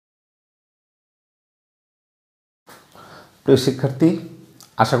প্রিয় শিক্ষার্থী,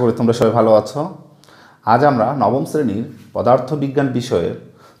 আশা করি তোমরা সবাই ভালো আছো। আজ আমরা নবম শ্রেণীর পদার্থবিজ্ঞান বিষয়ের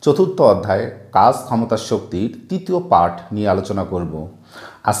চতুর্থ অধ্যায় কাজ ক্ষমতার শক্তির তৃতীয় পাঠ নিয়ে আলোচনা করব।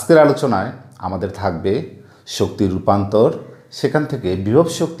 আজকের আলোচনায় আমাদের থাকবে শক্তির রূপান্তর, সেখান থেকে বিভব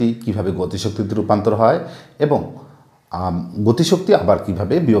শক্তি কীভাবে গতিশক্তিতে রূপান্তর হয় এবং গতিশক্তি আবার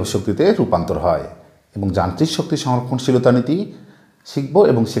কীভাবে বিভব শক্তিতে রূপান্তর হয়, এবং যান্ত্রিক শক্তি সংরক্ষণশীলতা নীতি শিখব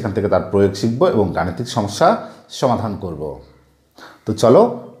এবং সেখান থেকে তার প্রয়োগ শিখব এবং গাণিতিক সমস্যা সমাধান করব। তো চলো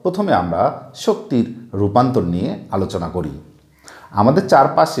প্রথমে আমরা শক্তির রূপান্তর নিয়ে আলোচনা করি। আমাদের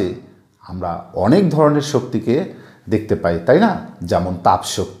চারপাশে আমরা অনেক ধরনের শক্তিকে দেখতে পাই, তাই না? যেমন তাপ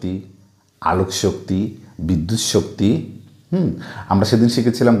শক্তি, আলোক শক্তি, বিদ্যুৎ শক্তি, আমরা সেদিন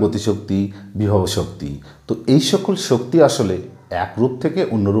শিখেছিলাম গতিশক্তি, বিভব শক্তি। তো এই সকল শক্তি আসলে এক রূপ থেকে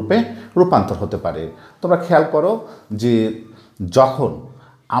অন্য রূপে রূপান্তর হতে পারে। তোমরা খেয়াল করো যে যখন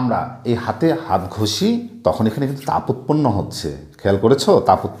আমরা এই হাতে হাত ঘষি তখন এখানে কিন্তু তাপ উৎপন্ন হচ্ছে। খেয়াল করেছো?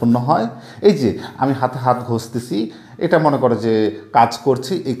 তাপ উৎপন্ন হয়। এই যে আমি হাতে হাত ঘষতেছি, এটা মনে করো যে কাজ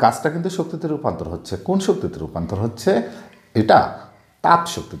করছি, এই কাজটা কিন্তু শক্তিতে রূপান্তর হচ্ছে। কোন শক্তিতে রূপান্তর হচ্ছে? এটা তাপ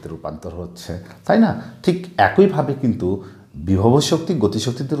শক্তিতে রূপান্তর হচ্ছে, তাই না? ঠিক একইভাবে কিন্তু বিভব শক্তি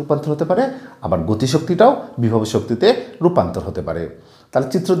গতিশক্তিতে রূপান্তর হতে পারে, আবার গতিশক্তিটাও বিভব শক্তিতে রূপান্তর হতে পারে। তাহলে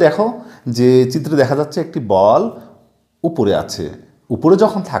চিত্র দেখো, যে চিত্রে দেখা যাচ্ছে একটি বল উপরে আছে। উপরে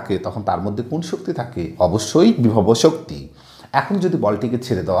যখন থাকে তখন তার মধ্যে কোন শক্তি থাকে? অবশ্যই বিভব শক্তি। এখন যদি বলটিকে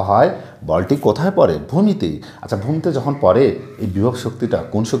ছেড়ে দেওয়া হয়, বলটি কোথায় পড়ে? ভূমিতে। আচ্ছা, ভূমিতে যখন পড়ে এই বিভব শক্তিটা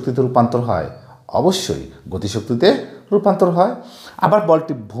কোন শক্তিতে রূপান্তর হয়? অবশ্যই গতিশক্তিতে রূপান্তর হয়। আবার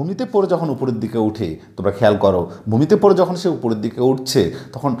বলটি ভূমিতে পড়ে যখন উপরের দিকে উঠে, তোমরা খেয়াল করো, ভূমিতে পড়ে যখন সে উপরের দিকে উঠছে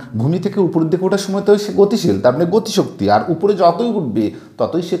তখন ভূমি থেকে উপরের দিকে ওঠার সময় তো সে গতিশীল, তার মানে গতিশক্তি। আর উপরে যতই উঠবে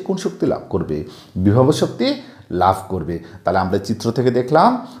ততই সে কোন শক্তি লাভ করবে? বিভব শক্তি লাভ করবে। তাহলে আমরা চিত্র থেকে দেখলাম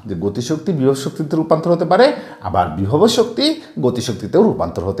যে গতিশক্তি বিভব শক্তিতে রূপান্তর হতে পারে, আবার বিভব শক্তি গতিশক্তিতেও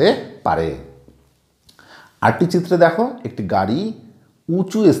রূপান্তর হতে পারে। আরেকটি চিত্রে দেখো, একটি গাড়ি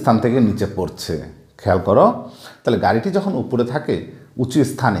উঁচু স্থান থেকে নিচে পড়ছে। খেয়াল করো, তাহলে গাড়িটি যখন উপরে থাকে উঁচু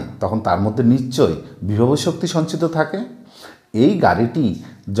স্থানে তখন তার মধ্যে নিশ্চয়ই বিভব শক্তি সঞ্চিত থাকে। এই গাড়িটি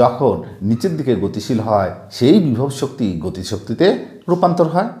যখন নিচের দিকে গতিশীল হয় সেই বিভব শক্তি গতিশক্তিতে রূপান্তর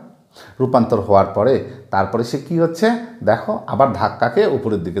হয়। রূপান্তর হওয়ার পরে তারপরে সে কি হচ্ছে দেখো, আবার ধাক্কাকে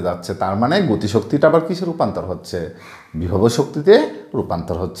উপরের দিকে যাচ্ছে, তার মানে গতিশক্তিটা আবার কিসে রূপান্তর হচ্ছে? বিভব শক্তিতে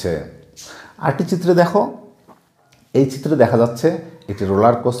রূপান্তর হচ্ছে। আরেকটি চিত্রে দেখো, এই চিত্রে দেখা যাচ্ছে একটি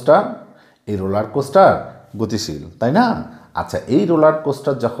রোলার কোস্টার। এই রোলার কোস্টার গতিশীল, তাই না? আচ্ছা, এই রোলার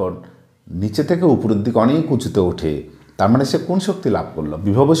কোস্টার যখন নিচে থেকে উপরের দিকে অনেক উঁচুতে ওঠে, তার মানে সে কোন শক্তি লাভ করলো?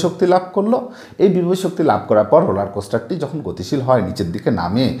 বিভব শক্তি লাভ করলো। এই বিভব শক্তি লাভ করার পর রোলার কোস্টারটি যখন গতিশীল হয়, নিচের দিকে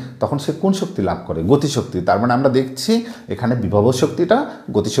নামে, তখন সে কোন শক্তি লাভ করে? গতিশক্তি। তার মানে আমরা দেখছি এখানে বিভব শক্তিটা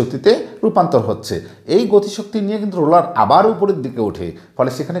গতিশক্তিতে রূপান্তর হচ্ছে। এই গতিশক্তি নিয়ে কিন্তু রোলার আবার উপরের দিকে ওঠে, ফলে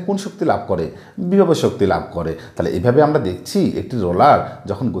সেখানে কোন শক্তি লাভ করে? বিভব শক্তি লাভ করে। তাহলে এইভাবে আমরা দেখছি একটি রোলার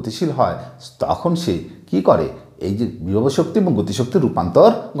যখন গতিশীল হয় তখন সে কি করে? এই যে বিভব শক্তি এবং গতিশক্তির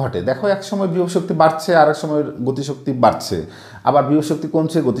রূপান্তর ঘটে। দেখো, এক সময় বিভব শক্তি বাড়ছে, আর এক সময় গতিশক্তি বাড়ছে, আবার বিভব শক্তি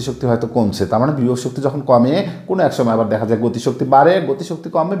কমছে, গতিশক্তি হয়তো কমছে। তার মানে বিভব শক্তি যখন কমে কোনো এক সময় আবার দেখা যায় গতিশক্তি বাড়ে, গতিশক্তি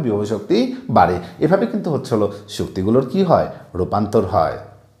কমে, বিভব শক্তি বাড়ে। এভাবে কিন্তু হচ্ছে হলো শক্তিগুলোর কি হয়? রূপান্তর হয়।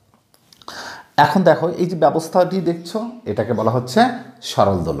 এখন দেখো, এই যে ব্যবস্থাটি দেখছো এটাকে বলা হচ্ছে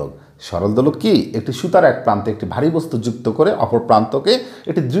সরল দোলক। সরল দোলক কি? একটি সুতার এক প্রান্তে একটি ভারী বস্তু যুক্ত করে অপর প্রান্তকে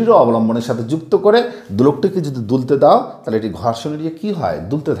একটি দৃঢ় অবলম্বনের সাথে যুক্ত করে দোলকটিকে যদি দুলতে দাও তাহলে এটি ঘর্ষণ দিয়ে কী হয়?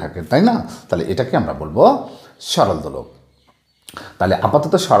 দুলতে থাকে, তাই না? তাহলে এটাকে আমরা বলবো সরল দোলক। তাহলে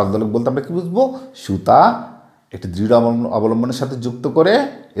আপাতত সরল দোলক বলতে আমরা কী বুঝবো? সুতা একটি দৃঢ় অবলম্বনের সাথে যুক্ত করে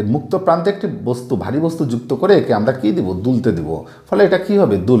এর মুক্ত প্রান্তে একটি বস্তু, ভারী বস্তু যুক্ত করে একে আমরা কী দিব? দুলতে দেব, ফলে এটা কী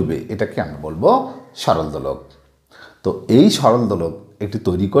হবে? দুলবে। এটাকে আমরা বলবো সরল দোলক। তো এই সরল দোলক একটি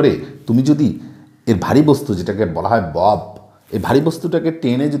তৈরি করে তুমি যদি এর ভারী বস্তু, যেটাকে বলা হয় বব, এই ভারী বস্তুটাকে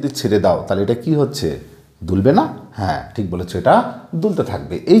টেনে যদি ছেড়ে দাও তাহলে এটা কি হচ্ছে? দুলবে না? হ্যাঁ, ঠিক বলেছো, এটা দুলতে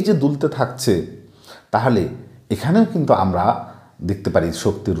থাকবে। এই যে দুলতে থাকছে, তাহলে এখানেও কিন্তু আমরা দেখতে পারি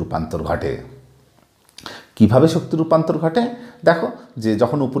শক্তির রূপান্তর ঘটে। কিভাবে শক্তির রূপান্তর ঘটে? দেখো, যে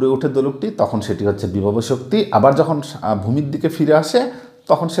যখন উপরে ওঠে দোলকটি তখন সেটি হচ্ছে বিভব শক্তি, আবার যখন ভূমির দিকে ফিরে আসে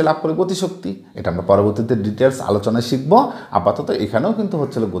তখন সে লাভ করে গতিশক্তি। এটা আমরা পরবর্তীতে ডিটেলস আলোচনায় শিখব। আপাতত এখানেও কিন্তু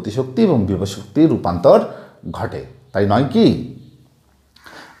হচ্ছিল গতিশক্তি এবং বিভব শক্তির রূপান্তর ঘটে, তাই নয় কি?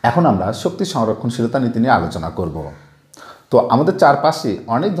 এখন আমরা শক্তি সংরক্ষণশীলতা নীতি নিয়ে আলোচনা করব। তো আমাদের চারপাশে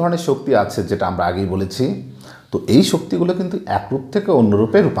অনেক ধরনের শক্তি আছে, যেটা আমরা আগেই বলেছি। তো এই শক্তিগুলো কিন্তু এক রূপ থেকে অন্য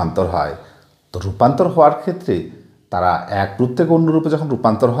রূপে রূপান্তর হয়। তো রূপান্তর হওয়ার ক্ষেত্রে তারা এক রূপ থেকে অন্য রূপে যখন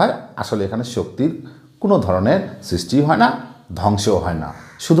রূপান্তর হয়, আসলে এখানে শক্তির কোনো ধরনের সৃষ্টি হয় না, ধ্বংসও হয় না।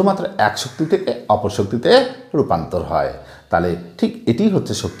 শুধুমাত্র এক শক্তি থেকে অপর শক্তিতে রূপান্তর হয়। তাহলে ঠিক এটিই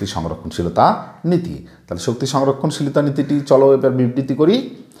হচ্ছে শক্তি সংরক্ষণশীলতা নীতি। তাহলে শক্তি সংরক্ষণশীলতা নীতিটি চলো এবার বিবৃতি করি।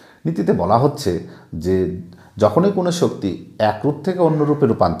 নীতিতে বলা হচ্ছে যে যখনই কোনো শক্তি এক রূপ থেকে অন্য রূপে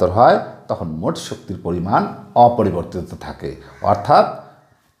রূপান্তর হয় তখন মোট শক্তির পরিমাণ অপরিবর্তিত থাকে, অর্থাৎ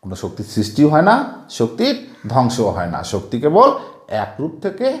কোনো শক্তির সৃষ্টিও হয় না, শক্তির ধ্বংসও হয় না। শক্তি কেবল এক রূপ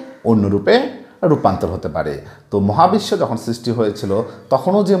থেকে অন্য রূপে রূপান্তর হতে পারে। তো মহাবিশ্ব যখন সৃষ্টি হয়েছিল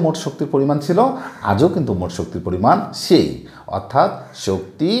তখনও যে মোট শক্তির পরিমাণ ছিল আজও কিন্তু মোট শক্তির পরিমাণ সেই, অর্থাৎ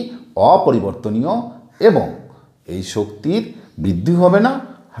শক্তি অপরিবর্তনীয় এবং এই শক্তির বৃদ্ধি হবে না,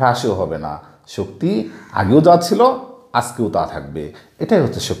 হ্রাসও হবে না। শক্তি আগেও যা ছিল আজকেও তা থাকবে। এটাই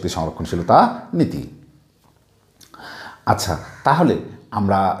হচ্ছে শক্তি সংরক্ষণশীলতা নীতি। আচ্ছা, তাহলে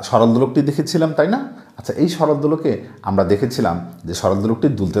আমরা সরল দোলকটি দেখেছিলাম, তাই না? আচ্ছা, এই সরল দোলকে আমরা দেখেছিলাম যে সরল দোলকটি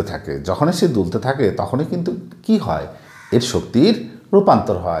দুলতে থাকে। যখনই সে দুলতে থাকে তখনই কিন্তু কি হয়, এর শক্তির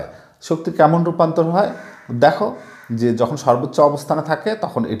রূপান্তর হয়। শক্তির কেমন রূপান্তর হয় দেখো, যে যখন সর্বোচ্চ অবস্থানে থাকে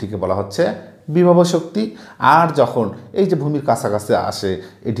তখন এটিকে বলা হচ্ছে বিভব শক্তি, আর যখন এই যে ভূমির কাছাকাছি আসে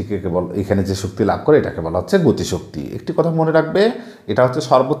এটিকে কেবল এখানে যে শক্তি লাভ করে এটাকে বলা হচ্ছে গতিশক্তি। একটি কথা মনে রাখবে, এটা হচ্ছে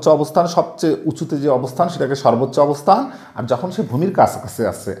সর্বোচ্চ অবস্থান, সবচেয়ে উঁচুতে যে অবস্থান সেটাকে সর্বোচ্চ অবস্থান, আর যখন সে ভূমির কাছাকাছি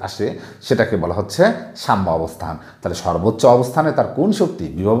আসে সেটাকে বলা হচ্ছে সাম্য অবস্থান। তাহলে সর্বোচ্চ অবস্থানে তার কোন শক্তি?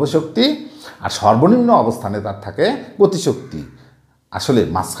 বিভব শক্তি। আর সর্বনিম্ন অবস্থানে তার থাকে গতিশক্তি। আসলে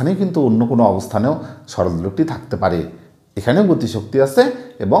মাঝখানে কিন্তু অন্য কোনো অবস্থানেও সরল দোলকটি থাকতে পারে, এখানেও গতিশক্তি আছে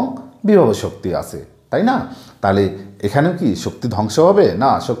এবং বিভব শক্তি আছে, তাই না? তাহলে এখানেও কি শক্তি ধ্বংস হবে না?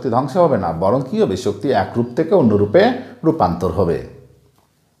 শক্তি ধ্বংস হবে না, বরং কি হবে, শক্তি এক রূপ থেকে অন্য রূপে রূপান্তর হবে।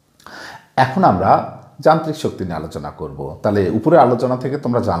 এখন আমরা যান্ত্রিক শক্তি নিয়ে আলোচনা করব। তাহলে উপরে আলোচনা থেকে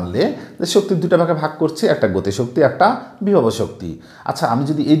তোমরা জানলে যে শক্তির দুটা ভাগে ভাগ করছি, একটা গতিশক্তি, একটা বিভব শক্তি। আচ্ছা, আমি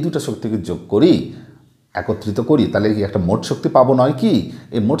যদি এই দুটো শক্তিকে যোগ করি, একত্রিত করি, তাহলে কি একটা মোট শক্তি পাবো, নয় কি?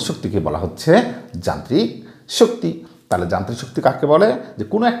 এই মোট শক্তিকে বলা হচ্ছে যান্ত্রিক শক্তি। তাহলে যান্ত্রিক শক্তি কাকে বলে? যে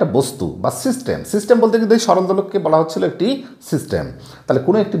কোনো একটা বস্তু বা সিস্টেম বলতে কিন্তু এই সরল দোলককে বলা হচ্ছিল একটি সিস্টেম। তাহলে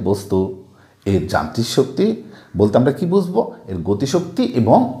কোনো একটি বস্তু এর যান্ত্রিক শক্তি বলতে আমরা কি বুঝবো? এর গতিশক্তি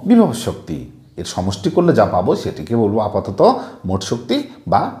এবং বিভব শক্তি এর সমষ্টি করলে যা পাবো সেটিকে বলবো আপাতত মোট শক্তি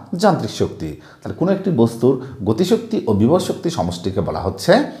বা যান্ত্রিক শক্তি। তাহলে কোনো একটি বস্তুর গতিশক্তি ও বিভব শক্তি সমষ্টিকে বলা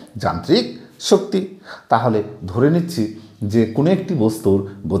হচ্ছে যান্ত্রিক শক্তি। তাহলে ধরে নিচ্ছি যে কোনো একটি বস্তুর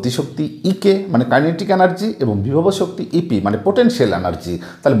গতিশক্তি ইকে মানে কাইনেটিক এনার্জি এবং বিভব শক্তি ইপি মানে পোটেনশিয়াল এনার্জি।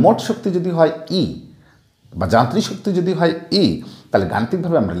 তাহলে মোট শক্তি যদি হয় ই বা যান্ত্রিক শক্তি যদি হয় ই, তাহলে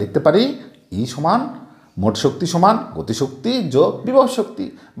গাণিতিকভাবে আমরা লিখতে পারি ই সমান মোট শক্তি সমান গতিশক্তি যোগ বিভব শক্তি,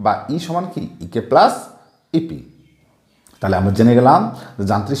 বা ই সমান কি ইকে প্লাস ইপি। তাহলে আমরা জেনে গেলাম যে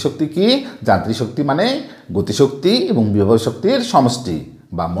যান্ত্রিক শক্তি কি? যান্ত্রিক শক্তি মানে গতিশক্তি এবং বিভব শক্তির সমষ্টি,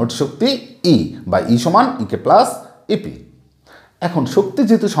 বা মোট শক্তি ই, বা ই সমান ইকে প্লাস ইপি। এখন শক্তি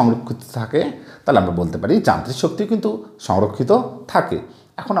যেহেতু সংরক্ষিত থাকে তাহলে আমরা বলতে পারি যান্ত্রিক শক্তি কিন্তু সংরক্ষিত থাকে।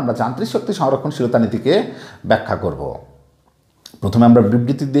 এখন আমরা যান্ত্রিক শক্তি সংরক্ষণশীলতা নীতিকে ব্যাখ্যা করব। প্রথমে আমরা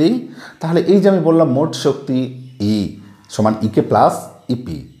বিবৃতি দিই। তাহলে এই যে আমি বললাম মোট শক্তি ই সমান ইকে প্লাস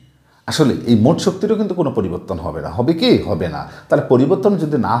ইপি, আসলে এই মোট শক্তিরও কিন্তু কোনো পরিবর্তন হবে না। হবে কি? হবে না। তাহলে পরিবর্তন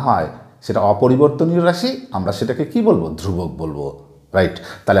যদি না হয় সেটা অপরিবর্তনীয় রাশি, আমরা সেটাকে কি বলবো? ধ্রুবক বলবো, রাইট?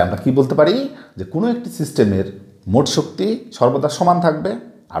 তাহলে আমরা কি বলতে পারি যে কোনো একটি সিস্টেমের মোট শক্তি সর্বদা সমান থাকবে।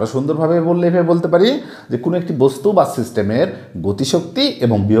 আরও সুন্দরভাবে বললে এভাবে বলতে পারি যে কোনো একটি বস্তু বা সিস্টেমের গতিশক্তি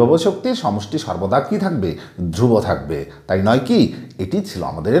এবং বিভব শক্তির সমষ্টি সর্বদা কি থাকবে? ধ্রুব থাকবে, তাই নয় কি? এটি ছিল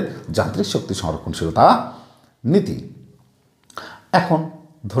আমাদের যান্ত্রিক শক্তি সংরক্ষণশীলতা নীতি। এখন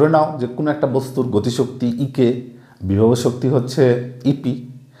ধরে নাও যে কোনো একটা বস্তুর গতিশক্তি ইকে, বিভব শক্তি হচ্ছে ইপি,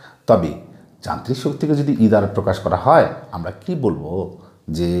 তবে যান্ত্রিক শক্তিকে যদি ই দ্বারা প্রকাশ করা হয় আমরা কি বলবো?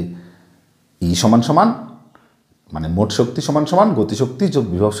 যে ই সমান সমান মানে মোট শক্তি সমান সমান গতিশক্তি যোগ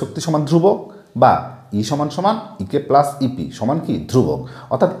বিভব শক্তি সমান ধ্রুবক, বা ই সমান সমান ইকে প্লাস ইপি সমান কি? ধ্রুবক।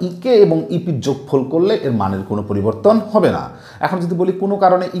 অর্থাৎ ইকে এবং ইপির যোগফল করলে এর মানের কোনো পরিবর্তন হবে না। এখন যদি বলি কোনো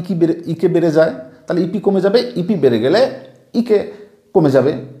কারণে ইকে বেড়ে যায় তাহলে ইপি কমে যাবে, ইপি বেড়ে গেলে ইকে কমে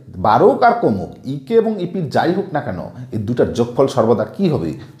যাবে। বাড়ুক আর কমুক, ইকে এবং ইপির যাই হোক না কেন এই দুটার যোগফল সর্বদা কি হবে?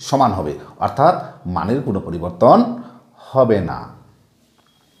 সমান হবে, অর্থাৎ মানের কোনো পরিবর্তন হবে না।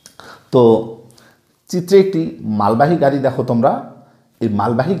 তো চিত্রে একটি মালবাহী গাড়ি দেখো তোমরা। এই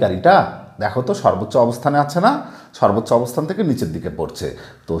মালবাহী গাড়িটা দেখো তো সর্বোচ্চ অবস্থানে আছে না? সর্বোচ্চ অবস্থান থেকে নিচের দিকে পড়ছে।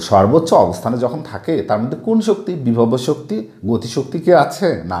 তো সর্বোচ্চ অবস্থানে যখন থাকে তার মধ্যে কোন শক্তি? বিভব শক্তি। গতিশক্তি কি আছে?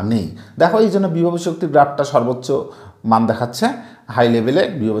 না, নেই। দেখো এই জন্য বিভব শক্তির গ্রাফটা সর্বোচ্চ মান দেখাচ্ছে হাই লেভেলে,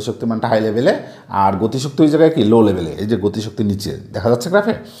 বিভব শক্তি মানটা হাই লেভেলে, আর গতিশক্তি ওই জায়গায় কি? লো লেভেলে। এই যে গতিশক্তি নিচে দেখা যাচ্ছে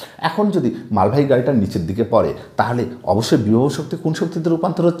গ্রাফে। এখন যদি মালবাহী গাড়িটা নিচের দিকে পড়ে তাহলে অবশ্যই বিভব শক্তি কোন শক্তিতে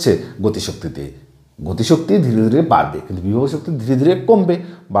রূপান্তর হচ্ছে? গতিশক্তিতে। গতিশক্তি ধীরে ধীরে বাড়বে কিন্তু বিভব শক্তি ধীরে ধীরে কমবে,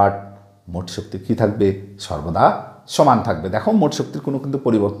 বাট মোট শক্তি কী থাকবে? সর্বদা সমান থাকবে। দেখো মোট শক্তির কোনো কিন্তু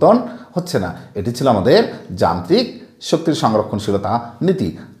পরিবর্তন হচ্ছে না। এটি ছিল আমাদের যান্ত্রিক শক্তির সংরক্ষণশীলতা নীতি।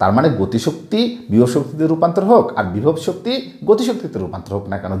 তার মানে গতিশক্তি বিভব শক্তিতে রূপান্তর হোক আর বিভব শক্তি গতিশক্তিতে রূপান্তর হোক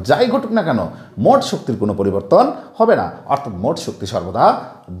না কেন, যাই ঘটুক না কেন, মোট শক্তির কোনো পরিবর্তন হবে না, অর্থাৎ মোট শক্তি সর্বদা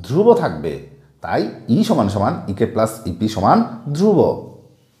ধ্রুব থাকবে। তাই ই সমান সমান ইকে প্লাস ইপি সমান ধ্রুব।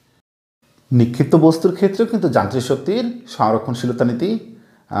 নিক্ষিপ্ত বস্তুর ক্ষেত্রেও কিন্তু যান্ত্রিক শক্তির সংরক্ষণশীলতা নীতি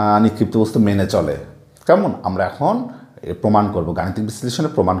নিক্ষিপ্ত বস্তু মেনে চলে। কেমন? আমরা এখন প্রমাণ করব, গাণিতিক বিশ্লেষণে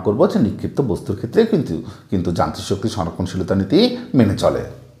প্রমাণ করব যে নিক্ষিপ্ত বস্তুর ক্ষেত্রে কিন্তু যান্ত্রিক শক্তির সংরক্ষণশীলতা নীতি মেনে চলে।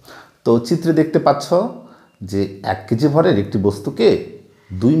 তো চিত্রে দেখতে পাচ্ছ যে 1 কেজি ভরের একটি বস্তুকে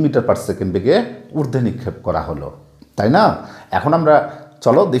 2 মিটার পার সেকেন্ড বেগে ঊর্ধ্বে নিক্ষেপ করা হলো, তাই না? এখন আমরা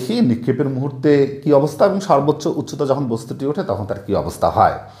চলো দেখি নিক্ষেপের মুহূর্তে কি অবস্থা এবং সর্বোচ্চ উচ্চতা যখন বস্তুটি ওঠে তখন তার কি অবস্থা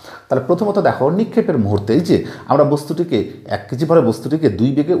হয়। তাহলে প্রথমত দেখো নিক্ষেপের মুহূর্তে এই যে আমরা বস্তুটিকে 1 কেজি ভরের বস্তুটিকে 2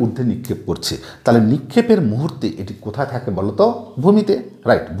 বেগে ঊর্ধ্বে নিক্ষেপ করছি, তাহলে নিক্ষেপের মুহূর্তে এটি কোথায় থাকে বলো তো? ভূমিতে,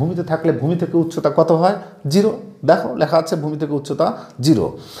 রাইট। ভূমিতে থাকলে ভূমি থেকে উচ্চতা কত হয়? 0। দেখো লেখা আছে ভূমি থেকে উচ্চতা 0।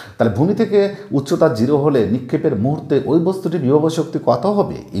 তাহলে ভূমি থেকে উচ্চতা 0 হলে নিক্ষেপের মুহূর্তে ওই বস্তুটির বিভব শক্তি কত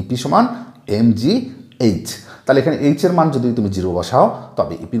হবে? ইপি সমান mgh। তাহলে এখানে এইচ এর মান যদি তুমি 0 বসাও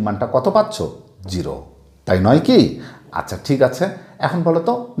তবে ইপির মানটা কত পাচ্ছ? 0, তাই নয় কি? আচ্ছা ঠিক আছে, এখন বলো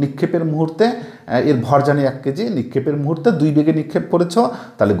তো নিক্ষেপের মুহূর্তে এর ভর জানি 1 কেজি, নিক্ষেপের মুহূর্তে 2 বেগে নিক্ষেপ করেছ,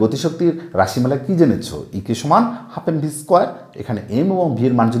 তাহলে গতিশক্তির রাশিমালা কি জেনেছ? ইকে সমান হাফ এম ভি স্কোয়ার। এখানে এম এবং ভি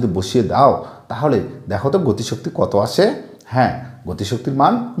এর মান যদি বসিয়ে দাও তাহলে দেখো তো গতিশক্তি কত আসে? হ্যাঁ, গতিশক্তির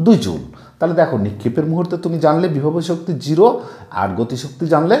মান 2 জুল। তাহলে দেখো নিক্ষেপের মুহূর্তে তুমি জানলে বিভব শক্তি 0 আর গতিশক্তি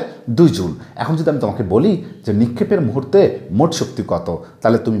জানলে 2 জুল। এখন যদি আমি তোমাকে বলি যে নিক্ষেপের মুহূর্তে মোট শক্তি কত,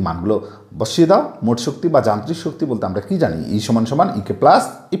 তাহলে তুমি মানগুলো বসিয়ে দাও। মোট শক্তি বা যান্ত্রিক শক্তি বলতে আমরা কি জানি? ই সমান সমান ইকে প্লাস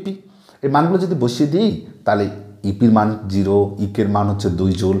ইপি। এই মানগুলো যদি বসিয়ে দিই তাহলে ইপির মান 0, ইকের মান হচ্ছে 2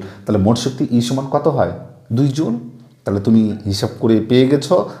 জুল, তাহলে মোট শক্তি ই সমান কত হয়? 2 জুল। তাহলে তুমি হিসাব করে পেয়ে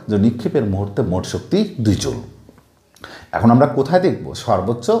গেছো যে নিক্ষেপের মুহূর্তে মোট শক্তি 2 জুল। এখন আমরা কোথায় দেখব?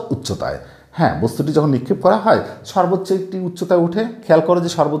 সর্বোচ্চ উচ্চতায়। হ্যাঁ, বস্তুটি যখন নিক্ষেপ করা হয় সর্বোচ্চ একটি উচ্চতায় উঠে, খেয়াল করো যে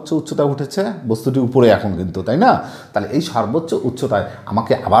সর্বোচ্চ উচ্চতায় উঠেছে বস্তুটি উপরে এখন কিন্তু, তাই না? তাহলে এই সর্বোচ্চ উচ্চতায়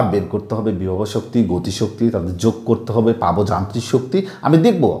আমাকে আবার বের করতে হবে বিভব শক্তি, গতিশক্তি, তাদের যোগ করতে হবে, পাবো যান্ত্রিক শক্তি। আমি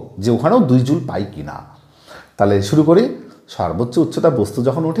দেখব যে ওখানেও 2 জুল পাই কিনা। তাহলে শুরু করি। সর্বোচ্চ উচ্চতায় বস্তু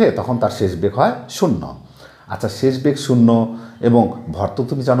যখন ওঠে তখন তার শেষ বেগ হয় 0। আচ্ছা, শেষ বেগ 0 এবং ভর তো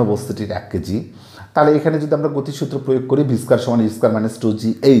তুমি জানো বস্তুটির 1 কেজি। তাহলে এখানে যদি আমরা গতিসূত্র প্রয়োগ করি ভি স্কয়ার সমান ই স্কয়ার মাইনাস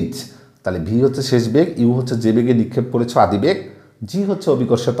 2gh, তাহলে ভি হচ্ছে শেষ বেগ, ইউ হচ্ছে যে বেগে নিক্ষেপ করেছো আদি বেগ, জি হচ্ছে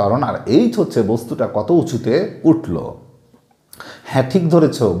অভিকর্ষের ত্বরণ, আর এইচ হচ্ছে বস্তুটা কত উঁচুতে উঠলো। হ্যাঁ ঠিক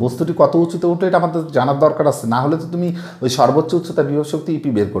ধরেছো, বস্তুটি কত উঁচুতে উঠলো এটা আমাদের জানার দরকার আছে, না হলে তো তুমি ওই সর্বোচ্চ উচ্চতা বিভব শক্তি ইপি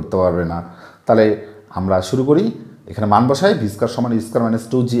বের করতে পারবে না। তাহলে আমরা শুরু করি। এখানে মান বসাই ভি স্কয়ার সমান ই স্কয়ার মাইনাস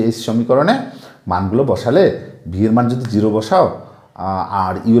 2gh সমীকরণে মানগুলো বসালে ভি এর মান যদি 0 বসাও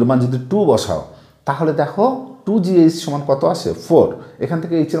আর ইউ এর মান যদি 2 বসাও তাহলে দেখো 2gh সমান কত আসে? 4। এখান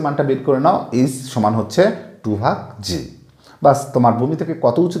থেকে এইচ এর মানটা বের করে নাও, এইচ সমান হচ্ছে 2/g। বাস, তোমার ভূমি থেকে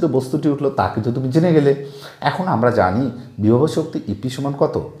কত উঁচুতে বস্তুটি উঠলো তা কিন্তু তুমি জেনে গেলে। এখন আমরা জানি বিভব শক্তি ইপি সমান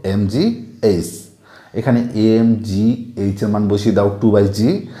কত? mgh। এখানে mgh এর মান বসিয়ে দাও 2/g,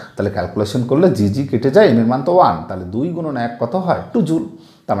 তাহলে ক্যালকুলেশন করলে জি কেটে যায়, এম এর মান তো 1, তাহলে 2 গুণন 1 কত হয়? 2 জুল।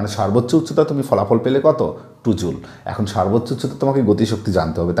 তার মানে সর্বোচ্চ উচ্চতা তুমি ফলাফল পেলে কত? 2 জুল। এখন সর্বোচ্চ উচ্চতা তোমাকে গতিশক্তি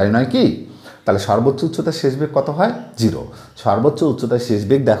জানতে হবে, তাই নয় কি? তাহলে সর্বোচ্চ উচ্চতার শেষ বেগ কত হয়? 0। সর্বোচ্চ উচ্চতার শেষ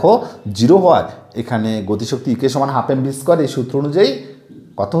বেগ দেখো 0 হয়, এখানে গতিশক্তি ইকে সমান হাফ এম ভি স্কয়ার, এই সূত্র অনুযায়ী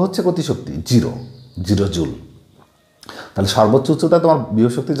কত হচ্ছে গতিশক্তি? 0 জুল। তাহলে সর্বোচ্চ উচ্চতা তোমার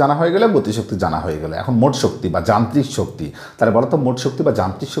বিভব শক্তি জানা হয়ে গেলে, গতিশক্তি জানা হয়ে গেলে। এখন মোট শক্তি বা যান্ত্রিক শক্তি, তাহলে বলো তো মোট শক্তি বা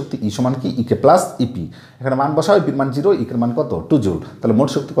যান্ত্রিক শক্তি ই সমান কি? ইকে প্লাস ইপি। এখানে মান বসাও, ইপির মান 0, ইকের মান কত? 2 জুল। তাহলে মোট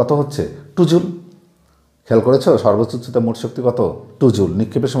শক্তি কত হচ্ছে? 2 জুল। খেয়াল করেছো সর্বোচ্চ উচ্চতা মোট শক্তি কত? 2 জুল।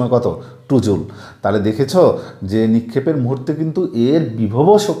 নিক্ষেপের সময় কত? 2 জুল। তাহলে দেখেছো যে নিক্ষেপের মুহূর্তে কিন্তু এর বিভব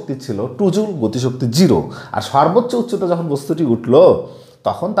শক্তি ছিল 2 জুল, গতিশক্তি 0। আর সর্বোচ্চ উচ্চতা যখন বস্তুটি উঠলো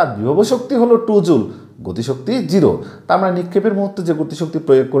তখন তার বিভব শক্তি হলো 2 জুল, গতিশক্তি 0। তার মানে নিক্ষেপের মুহূর্তে যে গতিশক্তি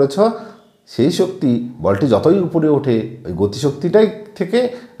প্রয়োগ করেছ সেই শক্তি বলটি যতই উপরে ওঠে ওই গতিশক্তিটাই থেকে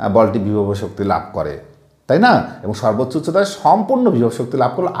বলটি বিভব শক্তি লাভ করে, তাই না? এবং সর্বোচ্চ উচ্চতায় সম্পূর্ণ বিভব শক্তি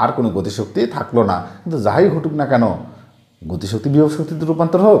লাভ করলো, আর কোনো গতিশক্তি থাকলো না। কিন্তু যাই ঘটুক না কেন, গতিশক্তি বিভব শক্তিতে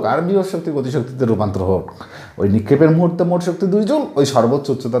রূপান্তর হোক আর বিভব শক্তি গতিশক্তিতে রূপান্তর হোক, ওই নিক্ষেপের মুহূর্তে মোট শক্তি 2 জুল, ওই সর্বোচ্চ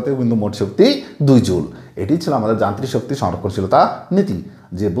উচ্চতাতেও কিন্তু মোট শক্তি 2 জুল। এটি ছিল আমাদের যান্ত্রিক শক্তি সংরক্ষণশীলতা নীতি,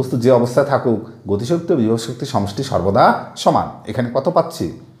 যে বস্তু যে অবস্থায় থাকুক গতিশক্তি ও বিভব শক্তি সমষ্টি সর্বদা সমান। এখানে কত পাচ্ছি?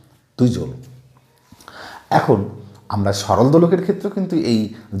 2 জুল। এখন আমরা সরল দোলকের ক্ষেত্রে কিন্তু এই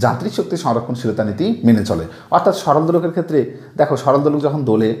যান্ত্রিক শক্তি সংরক্ষণশীলতা নীতি মেনে চলে। অর্থাৎ সরল দোলকের ক্ষেত্রে দেখো, সরল দোলক যখন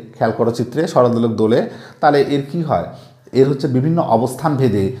দোলে, খেয়াল করো চিত্রে, সরল দোলক দোলে, তাহলে এর কি হয়, এর হচ্ছে বিভিন্ন অবস্থান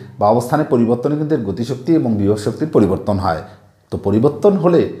ভেদে বা অবস্থানের পরিবর্তনে কিন্তু এর গতিশক্তি এবং বিভব শক্তির পরিবর্তন হয়। তো পরিবর্তন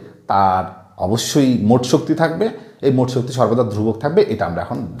হলে তার অবশ্যই মোট শক্তি থাকবে, এই মোট শক্তি সর্বদা ধ্রুবক থাকবে, এটা আমরা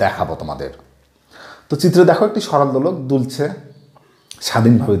এখন দেখাবো তোমাদের। তো চিত্রে দেখো, একটি সরল দোলক দুলছে,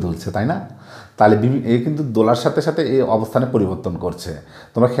 স্বাধীনভাবে দুলছে, তাই না? তাহলে এ কিন্তু দোলার সাথে সাথে এই অবস্থানে পরিবর্তন করছে।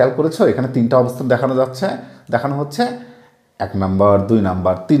 তোমরা খেয়াল করেছো, এখানে তিনটা অবস্থান দেখানো হচ্ছে 1 নম্বর, 2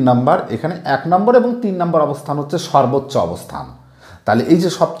 নম্বর, 3 নম্বর। এখানে 1 নম্বর এবং 3 নম্বর অবস্থান হচ্ছে সর্বোচ্চ অবস্থান। তাহলে এই যে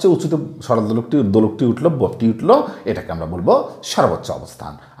সবচেয়ে উঁচুতে সরল দোলকটি উঠলো, বটটি উঠলো, এটাকে আমরা বলবো সর্বোচ্চ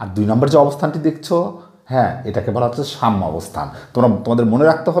অবস্থান। আর 2 নম্বর যে অবস্থানটি দেখছো, হ্যাঁ, এটাকে বলা হচ্ছে সাম্য অবস্থান। তোমাদের মনে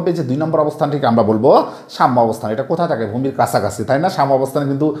রাখতে হবে যে 2 নম্বর অবস্থানটিকে আমরা বলবো সাম্য অবস্থান। এটা কোথায় থাকে? ভূমির কাছাকাছি, তাই না? সাম্য অবস্থানে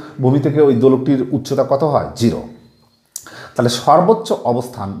কিন্তু ভূমি থেকে ওই দোলকটির উচ্চতা কত হয়? 0। তাহলে সর্বোচ্চ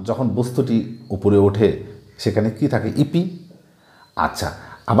অবস্থান যখন বস্তুটি উপরে ওঠে, সেখানে কি থাকে? ইপি। আচ্ছা,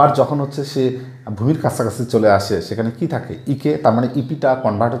 আবার যখন হচ্ছে সে ভূমির কাছাকাছি চলে আসে, সেখানে কি থাকে? ইকে। তার মানে ইপিটা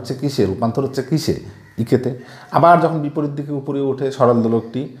কনভার্ট হচ্ছে কিসে? রূপান্তর হচ্ছে কিসে? ইকেতে। আবার যখন বিপরীত দিকে উপরে ওঠে সরল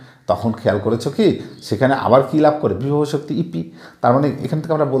দোলকটি, তখন খেয়াল করেছো কি, সেখানে আবার কি লাভ করে? বিভব শক্তি ইপি। তার মানে এখান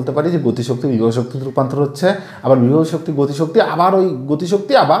থেকে আমরা বলতে পারি যে গতিশক্তি বিভব শক্তিতে রূপান্তর হচ্ছে, আবার বিভব শক্তি গতিশক্তি, আবার ওই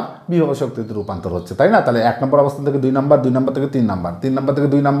গতিশক্তি আবার বিভব শক্তিতে রূপান্তর হচ্ছে, তাই না? তাহলে 1 নম্বর অবস্থান থেকে 2 নম্বর, 2 নম্বর থেকে 3 নম্বর, 3 নম্বর থেকে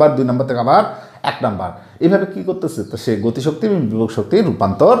 2 নম্বর, 2 নম্বর থেকে আবার 1 নম্বর। এইভাবে কি করতেছে? তো সে গতিশক্তি এবং বিভব শক্তির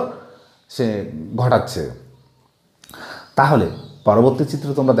রূপান্তর সে ঘটাচ্ছে। তাহলে পরবর্তী চিত্র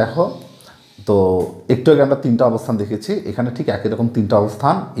তোমরা দেখো, তো একটু আগে আমরা 3টা অবস্থান দেখেছি, এখানে ঠিক একই রকম 3টা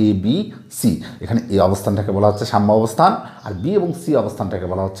অবস্থান, এ বি সি। এখানে এ অবস্থানটাকে বলা হচ্ছে সাম্য অবস্থান, আর বি এবং সি অবস্থানটাকে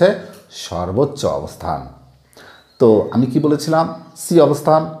বলা হচ্ছে সর্বোচ্চ অবস্থান। তো আমি কি বলেছিলাম? সি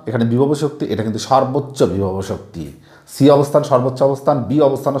অবস্থান, এখানে বিভব শক্তি, এটা কিন্তু সর্বোচ্চ বিভব শক্তি। সি অবস্থান সর্বোচ্চ অবস্থান, বি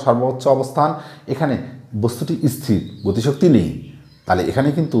অবস্থান সর্বোচ্চ অবস্থান। এখানে বস্তুটি স্থির, গতিশক্তি নেই। তাহলে এখানে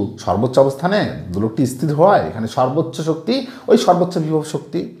কিন্তু সর্বোচ্চ অবস্থানে দোলকটি স্থির হওয়ায় এখানে সর্বোচ্চ শক্তি ওই সর্বোচ্চ বিভব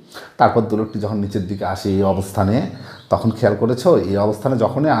শক্তি। তারপর দোলকটি যখন নিচের দিকে আসে এই অবস্থানে, তখন খেয়াল করেছো, এই অবস্থানে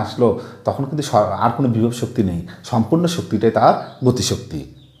যখনই আসলো তখন কিন্তু আর কোনো বিভব শক্তি নেই, সম্পূর্ণ শক্তিটাই তার গতিশক্তি।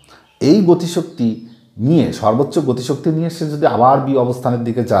 এই গতিশক্তি নিয়ে, সর্বোচ্চ গতিশক্তি নিয়ে সে যদি আবার বি অবস্থানের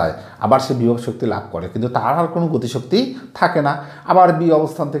দিকে যায়, আবার সে বিভব শক্তি লাভ করে, কিন্তু তার আর কোনো গতিশক্তি থাকে না। আবার বি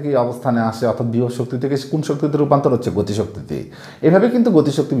অবস্থান থেকে এই অবস্থানে আসে, অর্থাৎ বিভব শক্তি থেকে কোন শক্তিতে রূপান্তর হচ্ছে? গতিশক্তিতে। এভাবে কিন্তু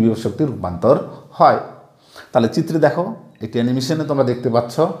গতিশক্তি বিভব শক্তির রূপান্তর হয়। তাহলে চিত্রে দেখো, একটি অ্যানিমেশনে তোমরা দেখতে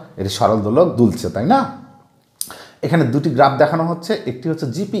পাচ্ছ, এটি সরল দোলক দুলছে, তাই না? এখানে দুটি গ্রাফ দেখানো হচ্ছে, একটি হচ্ছে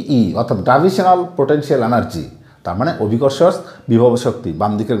জিপিই অর্থাৎ গ্র্যাভিটেশনাল পোটেনশিয়াল এনার্জি, তার মানে অভিকর্ষ বিভব শক্তি,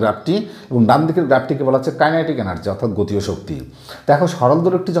 বাম দিকের গ্রাফটি, এবং ডান দিকের গ্রাফটিকে বলা হচ্ছে কাইনেটিক এনার্জি অর্থাৎ গতীয় শক্তি। দেখো, সরল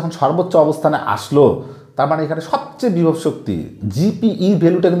দোলকটি যখন সর্বোচ্চ অবস্থানে আসলো, তার মানে এখানে সবচেয়ে বিভব শক্তি জিপিই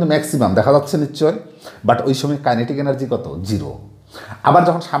ভ্যালুটা কিন্তু ম্যাক্সিমাম দেখা যাচ্ছে নিশ্চয়, বাট ওই সময় কাইনেটিক এনার্জি কত? 0। আবার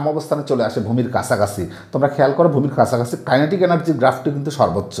যখন সাম্য অবস্থানে চলে আসে ভূমির কাছাকাছি, তোমরা খেয়াল করো, ভূমির কাছাকাছি কাইনেটিক এনার্জি গ্রাফটি কিন্তু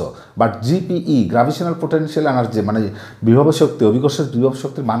সর্বোচ্চ, বাট জিপিই গ্র্যাভিটেশনাল পোটেনশিয়াল এনার্জি মানে বিভব শক্তি, অভিকর্ষ বিভব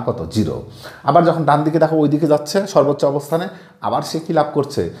শক্তির মান কত? 0। আবার যখন ডান দিকে দেখো, ওই দিকে যাচ্ছে সর্বোচ্চ অবস্থানে, আবার সে কী লাভ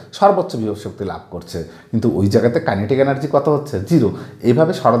করছে? সর্বোচ্চ বিভব শক্তি লাভ করছে, কিন্তু ওই জায়গাতে কাইনেটিক এনার্জি কত হচ্ছে? 0।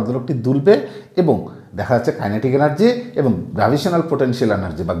 এইভাবে সরল দোলকটি দুলবে এবং দেখা যাচ্ছে কাইনেটিক এনার্জি এবং গ্র্যাভিটেশনাল পোটেনশিয়াল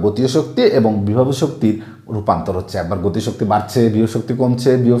এনার্জি বা গতীয় শক্তি এবং বিভব শক্তির রূপান্তর হচ্ছে। একবার গতিশক্তি বাড়ছে, বিভব শক্তি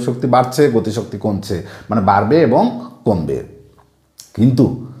কমছে, বিভব শক্তি বাড়ছে, গতিশক্তি কমছে, মানে বাড়বে এবং কমবে। কিন্তু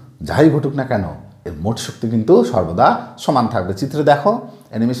যাই ঘটুক না কেন, এর মোট শক্তি কিন্তু সর্বদা সমান থাকবে। চিত্রে দেখো,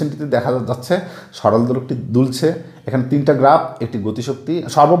 অ্যানিমেশনটিতে দেখা যাচ্ছে সরল দোলকটি দুলছে। এখানে 3টা গ্রাফ, একটি গতিশক্তি,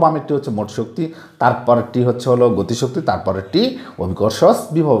 সর্ববামেরটি হচ্ছে মোট শক্তি, তারপরেরটি হচ্ছে হলো গতিশক্তি, তারপরেরটি অভিকর্ষ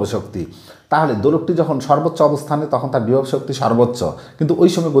বিভব শক্তি। তাহলে দোলকটি যখন সর্বোচ্চ অবস্থানে, তখন তার বিভব শক্তি সর্বোচ্চ, কিন্তু ওই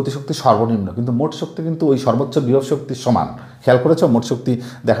সময় গতিশক্তি সর্বনিম্ন, কিন্তু মোট শক্তি কিন্তু ওই সর্বোচ্চ বিভব শক্তির সমান। খেয়াল করেছো, মোট শক্তি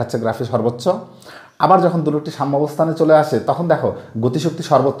দেখাচ্ছে গ্রাফে সর্বোচ্চ। আবার যখন দোলকটি সাম্য অবস্থানে চলে আসে, তখন দেখো গতিশক্তি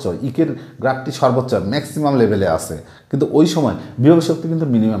সর্বোচ্চ, ইকের গ্রাফটি সর্বোচ্চ ম্যাক্সিমাম লেভেলে আসে, কিন্তু ওই সময় বিভব শক্তি কিন্তু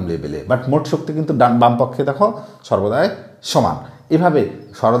মিনিমাম লেভেলে, বাট মোট শক্তি কিন্তু বাম পক্ষে দেখো সর্বদাই সমান। এভাবে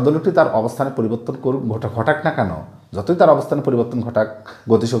সরল দোলকটি তার অবস্থানে পরিবর্তন ঘটাক না কেন, যতই তার অবস্থানে পরিবর্তন ঘটাক,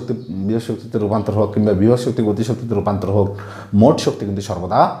 গতিশক্তি বিভব শক্তিতে রূপান্তর হোক কিংবা বিভব শক্তি গতিশক্তিতে রূপান্তর হোক, মোট শক্তি কিন্তু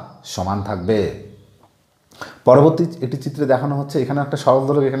সর্বদা সমান থাকবে। পরবর্তী একটি চিত্রে দেখানো হচ্ছে, এখানে একটা সরল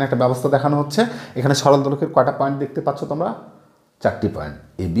দোলক, এখানে একটা ব্যবস্থা দেখানো হচ্ছে। এখানে সরল দোলকের কয়টা পয়েন্ট দেখতে পাচ্ছ তোমরা? 4টি point,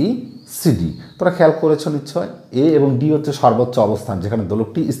 A B C D. তোমরা খেয়াল করেছো নিশ্চয়, এ এবং ডি হচ্ছে সর্বোচ্চ অবস্থান যেখানে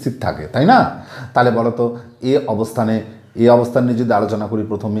দোলকটি স্থির থাকে, তাই না? তাহলে বলো তো, এ অবস্থান নিয়ে যদি আলোচনা করি,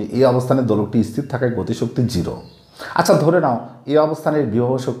 প্রথমে এ অবস্থানে দোলকটি স্থির থাকায় গতিশক্তি 0। আচ্ছা, ধরে নাও এই অবস্থানের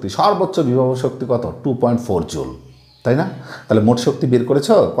বিভব শক্তি, সর্বোচ্চ বিভব শক্তি কত? 2.4 জুল। তাই না? তাহলে মোট শক্তি বের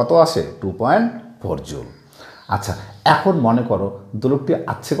করেছো, কত আসে? 2.4 জুল। আচ্ছা, এখন মনে করো দোলকটি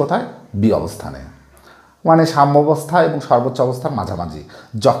আছে কোথায়? বি অবস্থানে, মানে সাম্য অবস্থা এবং সর্বোচ্চ অবস্থার মাঝামাঝি।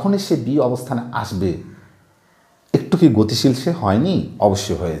 যখনই সে বি অবস্থানে আসবে, একটু কি গতিশীল সে হয়নি?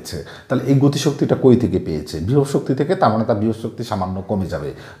 অবশ্যই হয়েছে। তাহলে এই গতিশক্তিটা কই থেকে পেয়েছে? বিভব শক্তি থেকে। তার মানে তার বিভব শক্তি সামান্য কমে যাবে।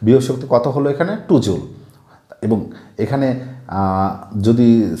 বিভব শক্তি কত হলো এখানে? 2 জুল। এবং এখানে যদি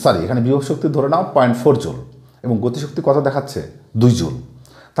এখানে বিভব শক্তি ধরে নাও 0.4 জুল, এবং গতিশক্তি কত দেখাচ্ছে? 2 জুল।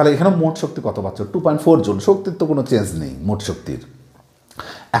 তাহলে এখানে মোট শক্তি কত পাচ্ছ? 2.4 জুল। শক্তির তো কোনো চেঞ্জ নেই মোট শক্তির।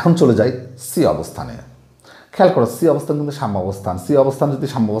 এখন চলে যাই সি অবস্থানে। খেয়াল করো, সি অবস্থান কিন্তু সাম্য অবস্থান। সি অবস্থান যদি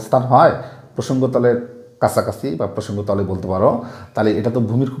সাম্য অবস্থান হয়, প্রসঙ্গ তলের কাছাকাছি বা প্রসঙ্গ তলে বলতে পারো, তাহলে এটা তো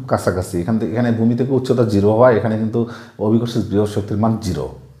ভূমির খুব কাছাকাছি। এখানে ভূমি থেকে উচ্চতা 0 হয়, এখানে কিন্তু অভিকর্ষজ বিভব শক্তির মান 0।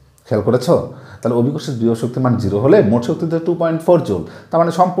 খেয়াল করেছো? তাহলে অভিকর্ষজ বিভব শক্তির মান 0 হলে মোট শক্তিতে 2.4 জুল। তার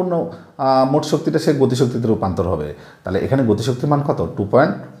মানে সম্পূর্ণ মোট শক্তিটা সে গতিশক্তিতে রূপান্তর হবে। তাহলে এখানে গতিশক্তির মান কত?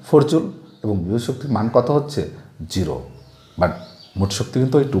 2.4 জুল, এবং বিভব শক্তির মান কত হচ্ছে? 0। বাট মোট শক্তি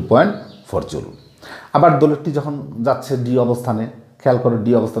কিন্তু ওই 2.4 জুল। আবার দোলকটি যখন যাচ্ছে ডি অবস্থানে, খেয়াল করো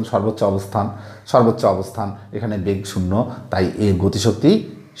ডি অবস্থান সর্বোচ্চ অবস্থান। সর্বোচ্চ অবস্থান, এখানে বেগ 0, তাই এর গতিশক্তি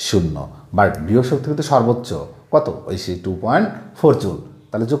 0। বাট বিভব শক্তি কিন্তু সর্বোচ্চ কত? ওই সেই 2.4 জুল।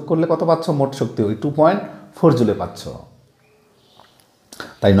 তাহলে যোগ করলে কত পাচ্ছ? মোট শক্তি ওই 2.4 জুলে পাচ্ছ,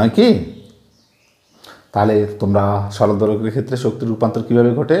 তাই নয় কি? তাহলে তোমরা সরল দোলকের ক্ষেত্রে শক্তির রূপান্তর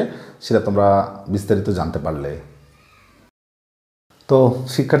কীভাবে ঘটে সেটা তোমরা বিস্তারিত জানতে পারলে। তো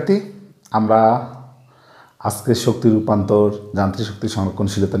শিক্ষার্থী, আমরা আজকে শক্তি রূপান্তর, যান্ত্রিক শক্তি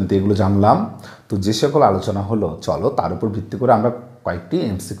সংরক্ষণশীলতা নিতে এগুলো জানলাম। তো যে সকল আলোচনা হলো, চলো তার উপর ভিত্তি করে আমরা কয়েকটি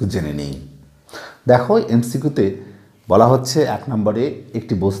এমসিকিউ জেনে নিই। দেখো, এমসিকিউতে বলা হচ্ছে 1 নম্বরে,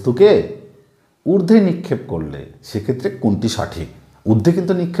 একটি বস্তুকে ঊর্ধ্বে নিক্ষেপ করলে সেক্ষেত্রে কোনটি সঠিক? ঊর্ধ্বে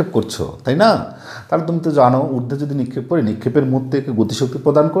কিন্তু নিক্ষেপ করছো, তাই না? তাহলে তুমি তো জানো, ঊর্ধ্বে যদি নিক্ষেপ করে নিক্ষেপের মধ্যে গতিশক্তি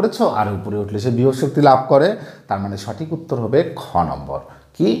প্রদান করেছো, আর উপরে উঠলে সে বিভব শক্তি লাভ করে। তার মানে সঠিক উত্তর হবে খ নম্বর,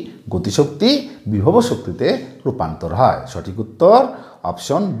 কি গতিশক্তি বিভব শক্তিতে রূপান্তর হয়। সঠিক উত্তর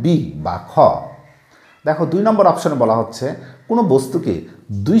অপশন বি বা খ। দেখো, 2 নম্বর অপশনে বলা হচ্ছে, কোনো বস্তুকে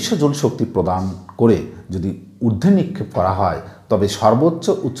 200 জুল শক্তি প্রদান করে যদি ঊর্ধ্বে নিক্ষেপ করা হয় তবে সর্বোচ্চ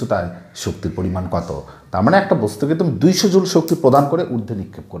উচ্চতায় শক্তির পরিমাণ কত? তার মানে একটা বস্তুকে তুমি 200 জুল শক্তি প্রদান করে ঊর্ধ্বে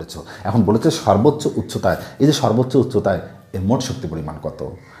নিক্ষেপ করেছো। এখন বলেছে সর্বোচ্চ উচ্চতায়। এই যে সর্বোচ্চ উচ্চতায়, এর মোট শক্তি পরিমাণ কত?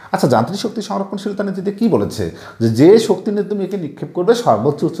 আচ্ছা, যান্ত্রিক শক্তি সংরক্ষণশীলতা নীতিতে কি বলেছে? যে শক্তি নিয়ে তুমি একে নিক্ষেপ করবে,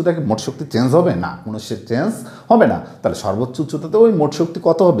 সর্বোচ্চ উচ্চতায় মোট শক্তি চেঞ্জ হবে না, কোনো চেঞ্জ হবে না। তাহলে সর্বোচ্চ উচ্চতাতে ওই মোট শক্তি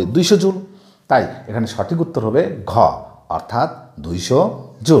কত হবে? 200 জুল। তাই এখানে সঠিক উত্তর হবে ঘ, অর্থাৎ 200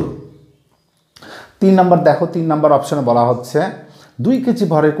 জুল। 3 নম্বর দেখো, 3 নম্বর অপশনে বলা হচ্ছে, 2 কেজি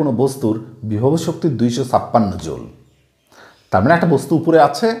ভরের কোনো বস্তুর বিভব শক্তি 256 জুল। তার মানে একটা বস্তু উপরে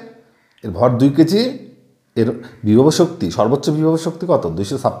আছে, এর ভর 2 কেজি, এর বিভব শক্তি, সর্বোচ্চ বিভব শক্তি কত?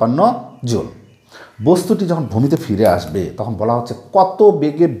 256 জুল। বস্তুটি যখন ভূমিতে ফিরে আসবে তখন বলা হচ্ছে কত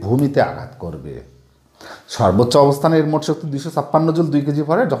বেগে ভূমিতে আঘাত করবে। সর্বোচ্চ অবস্থানে এর মোট শক্তি 256 জুল, 2 কেজি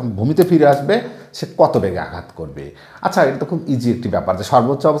ভরে। যখন ভূমিতে ফিরে আসবে সে কত বেগে আঘাত করবে? আচ্ছা, এটা তো খুব ইজি একটি ব্যাপার, যে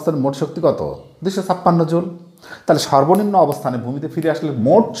সর্বোচ্চ অবস্থানে মোট শক্তি কত? 256 জুল। তাহলে সর্বনিম্ন অবস্থানে ভূমিতে ফিরে আসলে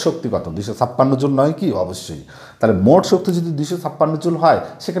মোট শক্তি কত? 256 জুল নয় কি? অবশ্যই। তাহলে মোট শক্তি যদি 256 জুল হয়,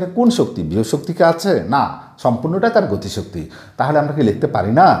 সেখানে কোন শক্তি? বিভব শক্তি কি আছে? না, সম্পূর্ণটাই তার গতিশক্তি। তাহলে আমরা কি লিখতে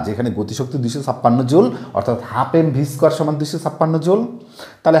পারি না যে এখানে গতিশক্তি 256 জুল, অর্থাৎ হাফ এম ভি স্কোয়ার সমান 256 জুল?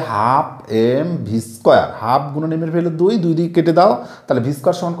 তাহলে half M V square, half গুণন এম এর ভ্যালু 2, 2 দিয়ে কেটে দাও, তাহলে ভি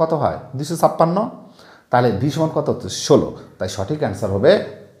স্কোয়ার সমান কত হয়? 256। তাহলে ভি সমান কত হচ্ছে? 16। তাই সঠিক অ্যান্সার হবে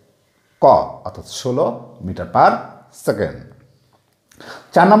ক, অর্থাৎ 16 মিটার পার সেকেন্ড।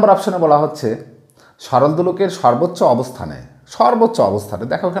 4 নম্বর অপশনে বলা হচ্ছে, সরল দোলকের সর্বোচ্চ অবস্থানে,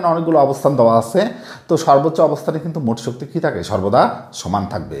 দেখো এখানে অনেকগুলো অবস্থান দেওয়া আছে, তো সর্বোচ্চ অবস্থানে কিন্তু মোট শক্তি কী থাকে? সর্বদা সমান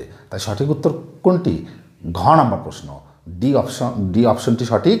থাকবে। তাই সঠিক উত্তর কোনটি? ঘ নম্বর প্রশ্ন, ডি অপশনটি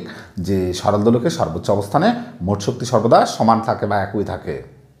সঠিক, যে সরল দোলকের সর্বোচ্চ অবস্থানে মোট শক্তি সর্বদা সমান থাকে বা একই থাকে।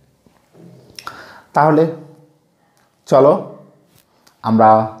 তাহলে চলো আমরা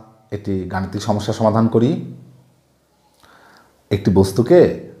একটি গাণিতিক সমস্যা সমাধান করি। একটি বস্তুকে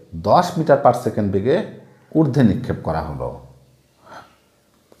 10 মিটার পার সেকেন্ড বেগে ঊর্ধ্বে নিক্ষেপ করা হলো,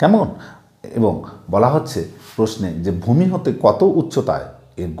 কেমন? এবং বলা হচ্ছে প্রশ্নে যে ভূমি হতে কত উচ্চতায়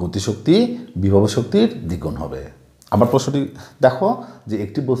এর গতিশক্তি বিভব শক্তির দ্বিগুণ হবে। আবার প্রশ্নটি দেখো, যে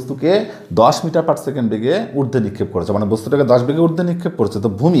একটি বস্তুকে 10 মিটার পার সেকেন্ড বেগে ঊর্ধ্বে নিক্ষেপ করেছে, মানে বস্তুটাকে 10 বেগে ঊর্ধ্বে নিক্ষেপ করেছে। তো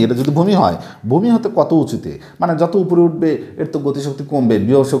ভূমি, এটা যদি ভূমি হয়, ভূমি হতে কত উঁচুতে, মানে যত উপরে উঠবে এর তো গতিশক্তি কমবে,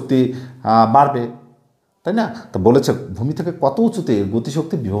 বিভব শক্তি বাড়বে, তাই না? তো বলেছে ভূমি থেকে কত উঁচুতে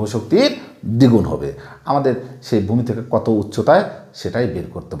গতিশক্তি বিভব শক্তির দ্বিগুণ হবে। আমাদের সেই ভূমি থেকে কত উচ্চতায় সেটাই বের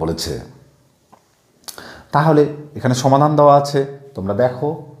করতে বলেছে। তাহলে এখানে সমাধান দেওয়া আছে, তোমরা দেখো।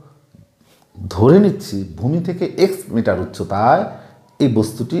 ধরে নিচ্ছি ভূমি থেকে x মিটার উচ্চতায় এই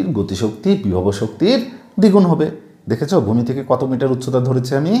বস্তুটির গতিশক্তি বিভব শক্তির দ্বিগুণ হবে। দেখেছো ভূমি থেকে কত মিটার উচ্চতা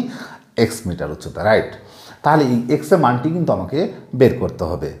ধরেছি আমি? x মিটার উচ্চতা, রাইট। তাহলে এই x এর মানটি কিন্তু আমাকে বের করতে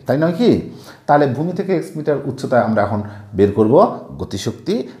হবে, তাই নয় কি? তাহলে ভূমি থেকে x মিটার উচ্চতায় আমরা এখন বের করব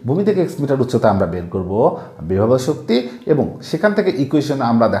গতিশক্তি, ভূমি থেকে x মিটার উচ্চতায় আমরা বের করব বিভব শক্তি, এবং সেখান থেকে ইকুয়েশন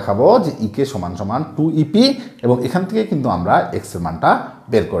আমরা দেখাবো যে E কে সমান সমান 2EP, এবং এখান থেকে কিন্তু আমরা x এর মানটা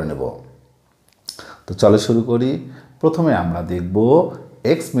বের করে নেব। তো চলো শুরু করি। প্রথমে আমরা দেখব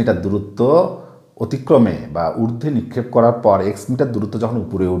x মিটার দূরত্ব অতিক্রমে বা ঊর্ধ্বে নিক্ষেপ করার পর x মিটার দূরত্ব যখন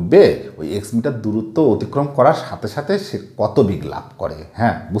উপরে উঠবে, ওই x মিটার দূরত্ব অতিক্রম করার সাথে সাথে সে কত বেগ লাভ করে।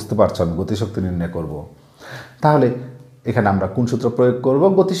 হ্যাঁ, বুঝতে পারছো, আমি গতিশক্তি নির্ণয় করব। তাহলে এখানে আমরা কোন সূত্র প্রয়োগ করব?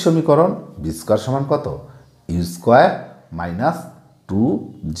 গতির সমীকরণ। v স্কয়ার সমান কত? u স্কয়ার মাইনাস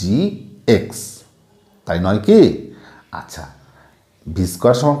 2gx, তাই নয় কি? আচ্ছা, v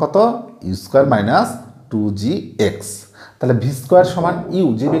স্কয়ার সমান কত? u square minus 2gx। তাহলে v স্কয়ার সমান u,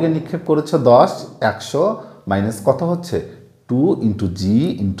 যে বেগে নিক্ষেপ করেছে 10, 100 মাইনাস কত হচ্ছে? 2 ইন্টু জি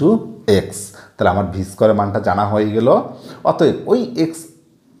ইন্টু এক্স। তাহলে আমার v স্কয়ারের মানটা জানা হয়ে গেল। অতএব ওই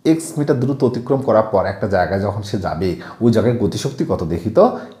x মিটার দূরত্ব অতিক্রম করার পর একটা জায়গায় যখন সে যাবে, ওই জায়গায় গতিশক্তি কত দেখি তো?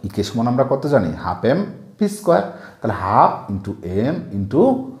 E কে সমান আমরা কত জানি? Half m V square. তাহলে half into m into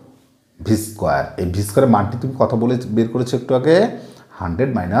V square. এই ভি স্কয়ারের মানটি তুমি কত বলে বের করেছো একটু আগে? 100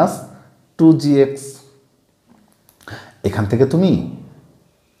 মাইনাস 2gx। এখান থেকে তুমি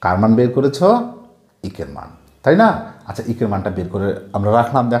কার মান বের করেছো? ইকের মান, তাই না? আচ্ছা, ইকের মানটা বের করে আমরা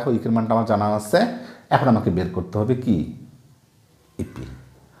রাখলাম। দেখো ইকের মানটা আমার জানা আছে। এখন আমাকে বের করতে হবে কি? ইপি।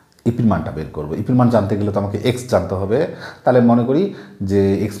 ইপির মানটা বের করবো। ইপির মান জানতে গেলে তো আমাকে এক্স জানতে হবে। তাহলে মনে করি যে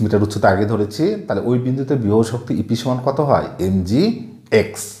x মিটার উচ্চতা আগে ধরেছি, তাহলে ওই বিন্দুতে বিভব শক্তি ইপি সমান কত হয়?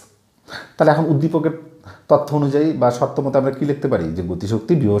 mgx। তাহলে এখন উদ্দীপকের তথ্য অনুযায়ী বা শর্ত মতো আমরা কি লিখতে পারি? যে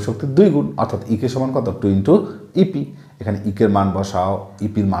গতিশক্তি বিভব শক্তির 2 গুণ, অর্থাৎ ই কে সমান কত? 2 ইন্টু ইপি। এখানে ইকের মান বসাও,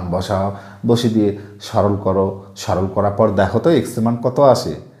 ইপির মান বসাও, বসে দিয়ে সরল করো। সরল করার পর দেখো তো এক্স এর মান কত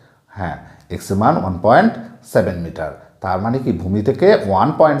আসে? হ্যাঁ, এক্স এর মান 1.7 মিটার। তার মানে কি ভূমি থেকে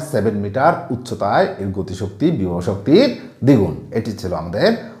 1.7 মিটার উচ্চতায় এর গতিশক্তি বিভব শক্তির দ্বিগুণ। এটি ছিল আমাদের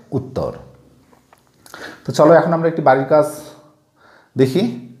উত্তর। তো চলো এখন আমরা একটি বাড়ির কাজ দেখি।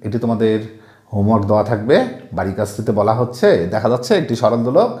 এটি তোমাদের হোমওয়ার্ক দেওয়া থাকবে। বাড়ির কাজটিতে বলা হচ্ছে, দেখা যাচ্ছে একটি সরল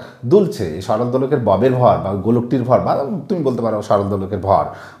দোলক দুলছে। এই সরল দোলকের ববের ভর বা গোলকটির ভর, বা তুমি বলতে পারো সরল দোলকের ভর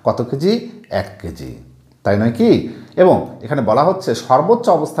কত কেজি? 1 কেজি, তাই নয় কি? এবং এখানে বলা হচ্ছে সর্বোচ্চ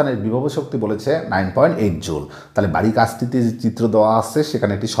অবস্থানের বিভব শক্তি বলেছে 9.8 জুল। তাহলে বাড়ির কাজটিতে যে চিত্র দেওয়া আছে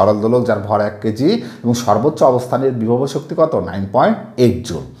সেখানে একটি সরল দোলক যার ভর 1 কেজি এবং সর্বোচ্চ অবস্থানের বিভব শক্তি কত? 9.8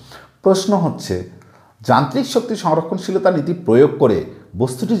 জুল। প্রশ্ন হচ্ছে, যান্ত্রিক শক্তি সংরক্ষণশীলতা নীতি প্রয়োগ করে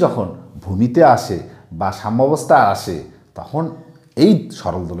বস্তুটি যখন ভূমিতে আসে বা সাম্যাবস্থায় আসে, তখন এই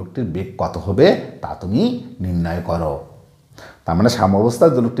সরল দোলকটির বেগ কত হবে তা তুমি নির্ণয় করো। তার মানে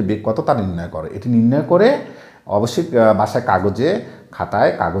সাম্যাবস্থায় দোলকটির বেগ কত তা নির্ণয় করো। এটি নির্ণয় করে অবশ্যই বাসায়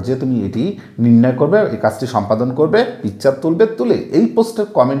কাগজে তুমি এটি নির্ণয় করবে। এই কাজটি সম্পাদন করবে, পিকচার তুলে এই পোস্টের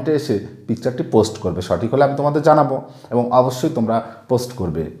কমেন্টে এসে পিকচারটি পোস্ট করবে। সঠিক হলে আমি তোমাদের জানাবো এবং অবশ্যই তোমরা পোস্ট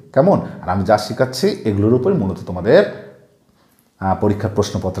করবে, কেমন? আর আমি যা শেখাচ্ছি এগুলোর উপরই মূলত তোমাদের পরীক্ষার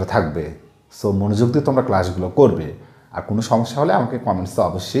প্রশ্নপত্র থাকবে। সো মনোযোগ দিয়ে তোমরা ক্লাসগুলো করবে। আর কোনো সমস্যা হলে আমাকে কমেন্টসে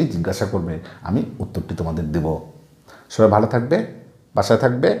অবশ্যই জিজ্ঞাসা করবে, আমি উত্তরটি তোমাদের দেব। সবাই ভালো থাকবে, বাসায়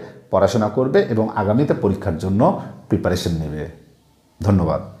থাকবে, পড়াশোনা করবে এবং আগামীতে পরীক্ষার জন্য প্রিপারেশন নেবে।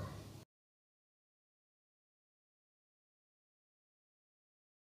 ধন্যবাদ।